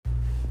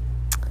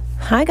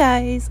Hi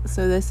guys,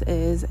 so this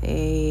is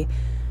I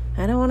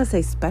don't want to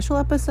say special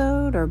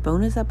episode or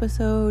bonus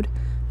episode,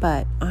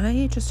 but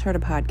I just heard a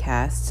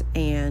podcast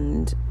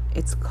and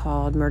it's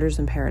called Murders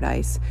in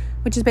Paradise,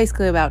 which is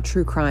basically about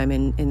true crime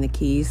in the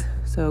Keys,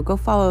 so go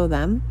follow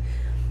them.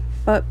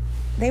 But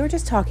they were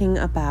just talking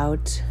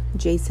about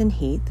Jason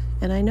Heath,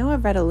 and I know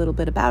I've read a little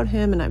bit about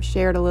him and I've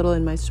shared a little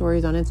in my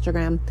stories on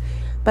Instagram,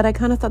 but I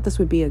kind of thought this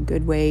would be a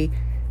good way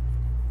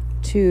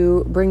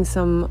to bring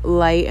some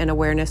light and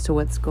awareness to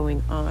what's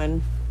going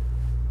on.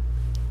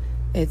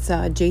 It's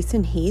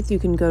Jason Heath. You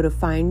can go to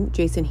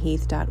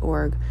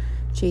findjasonheath.org.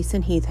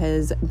 Jason Heath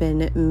has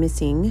been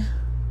missing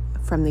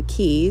from the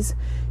Keys.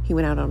 He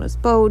went out on his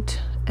boat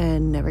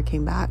and never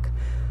came back.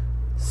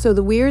 So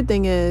the weird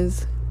thing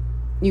is,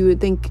 you would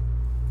think,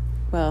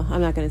 well, I'm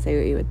not going to say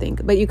what you would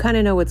think, but you kind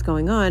of know what's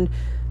going on.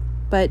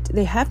 But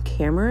they have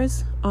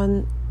cameras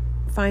on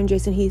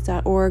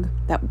findjasonheath.org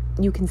that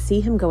you can see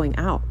him going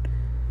out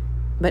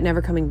but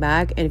never coming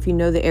back. And if you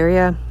know the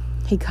area,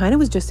 he kind of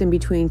was just in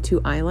between two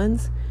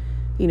islands,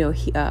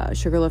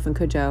 Sugarloaf and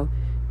Cudjoe,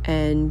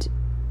 and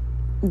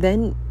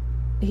then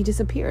he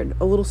disappeared.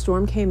 A little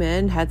storm came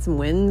in, had some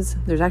winds.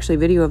 There's actually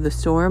video of the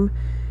storm,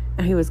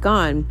 and he was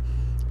gone.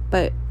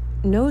 But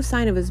no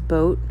sign of his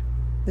boat.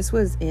 This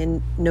was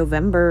in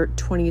November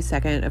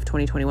 22nd of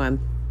 2021.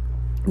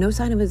 No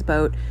sign of his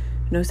boat,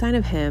 no sign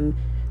of him.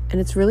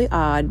 And it's really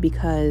odd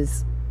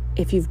because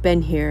if you've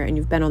been here and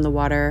you've been on the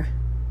water,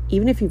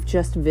 even if you've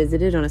just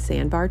visited on a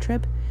sandbar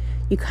trip,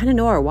 you kind of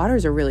know our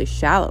waters are really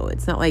shallow.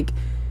 It's not like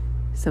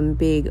some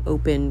big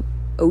open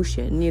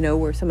ocean,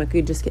 where someone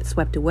could just get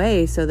swept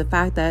away. So the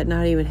fact that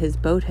not even his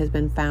boat has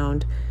been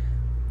found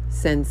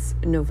since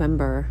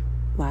November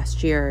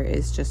last year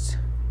is just,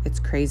 it's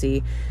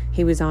crazy.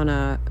 He was on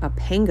a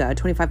panga, a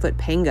 25-foot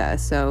panga,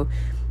 so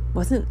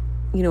wasn't,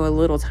 a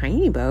little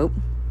tiny boat.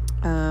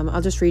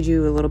 I'll just read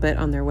you a little bit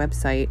on their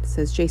website. It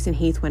says Jason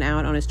Heath went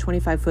out on his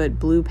 25-foot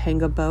blue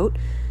panga boat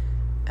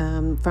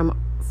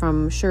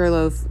from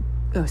Sugarloaf.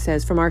 It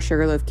says from our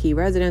Sugarloaf Key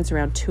residence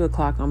around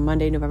 2:00 on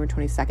Monday, November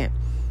 22nd.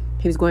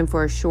 He was going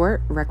for a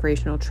short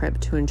recreational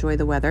trip to enjoy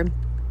the weather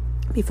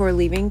before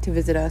leaving to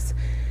visit us,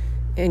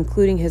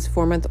 including his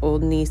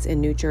 4-month-old niece in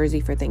New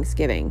Jersey for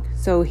Thanksgiving.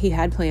 So he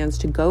had plans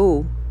to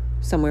go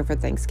somewhere for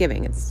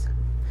Thanksgiving. It's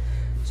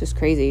just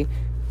crazy.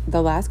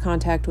 The last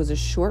contact was a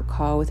short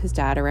call with his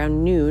dad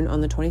around noon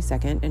on the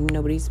 22nd, and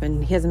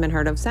he hasn't been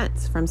heard of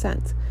since.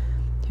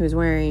 He was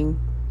wearing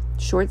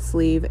short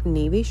sleeve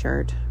navy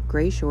shirt,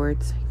 gray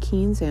shorts,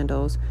 keen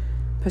sandals,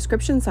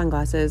 prescription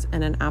sunglasses,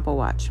 and an Apple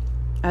Watch.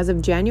 As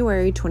of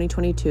January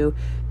 2022,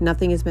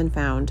 nothing has been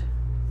found,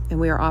 and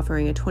we are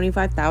offering a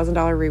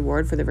 $25,000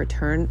 reward for the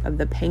return of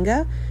the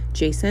panga,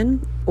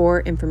 Jason,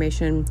 or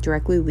information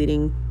directly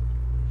leading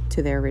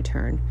to their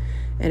return.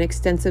 An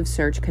extensive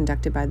search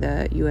conducted by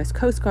the U.S.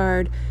 Coast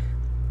Guard,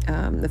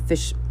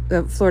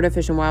 the Florida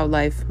Fish and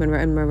Wildlife,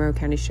 Monroe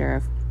County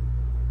Sheriff,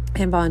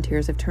 and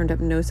volunteers have turned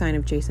up no sign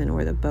of Jason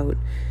or the boat.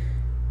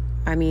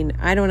 I mean,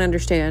 I don't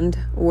understand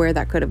where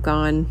that could have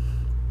gone,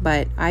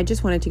 but I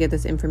just wanted to get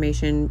this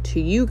information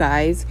to you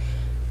guys.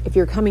 If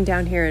you're coming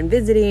down here and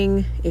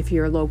visiting, if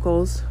you're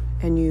locals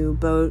and you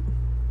boat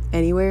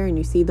anywhere and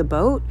you see the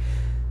boat,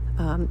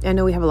 I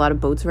know we have a lot of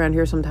boats around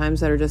here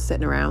sometimes that are just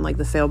sitting around, like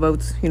the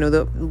sailboats,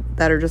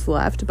 that are just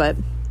left, but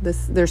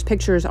there's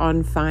pictures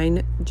on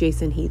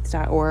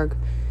findjasonheath.org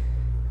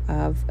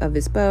of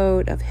his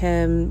boat, of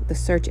him, the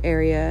search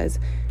areas.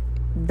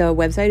 The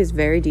website is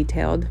very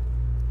detailed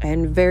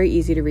and very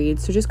easy to read,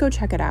 so just go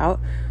check it out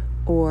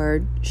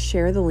or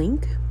share the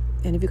link.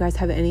 And if you guys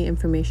have any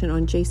information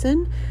on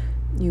Jason,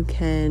 you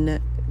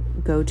can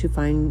go to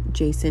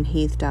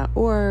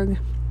findjasonheath.org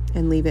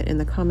and leave it in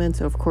the comments.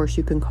 So of course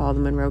you can call the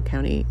Monroe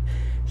County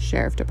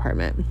Sheriff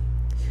Department.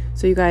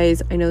 So you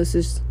guys, I know this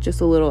is just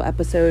a little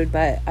episode,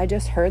 but I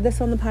just heard this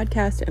on the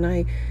podcast and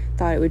I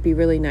thought it would be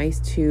really nice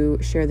to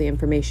share the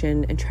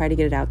information and try to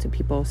get it out to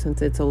people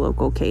since it's a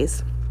local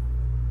case.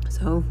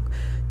 So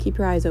keep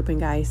your eyes open,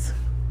 guys.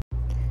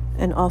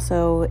 And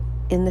also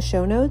in the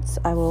show notes,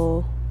 I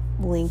will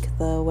link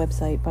the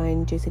website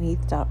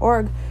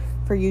findjasonheath.org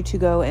for you to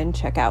go and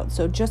check out.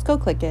 So just go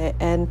click it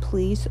and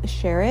please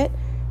share it.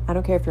 I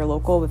don't care if you're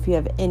local, but if you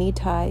have any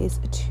ties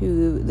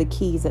to the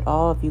Keys at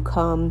all, if you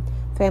come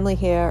family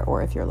here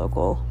or if you're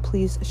local,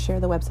 please share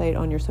the website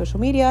on your social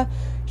media,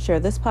 share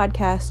this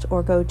podcast,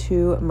 or go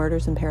to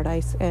Murders in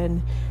Paradise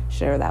and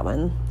share that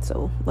one.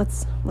 So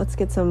let's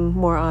get some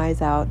more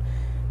eyes out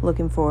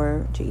looking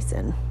for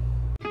Jason.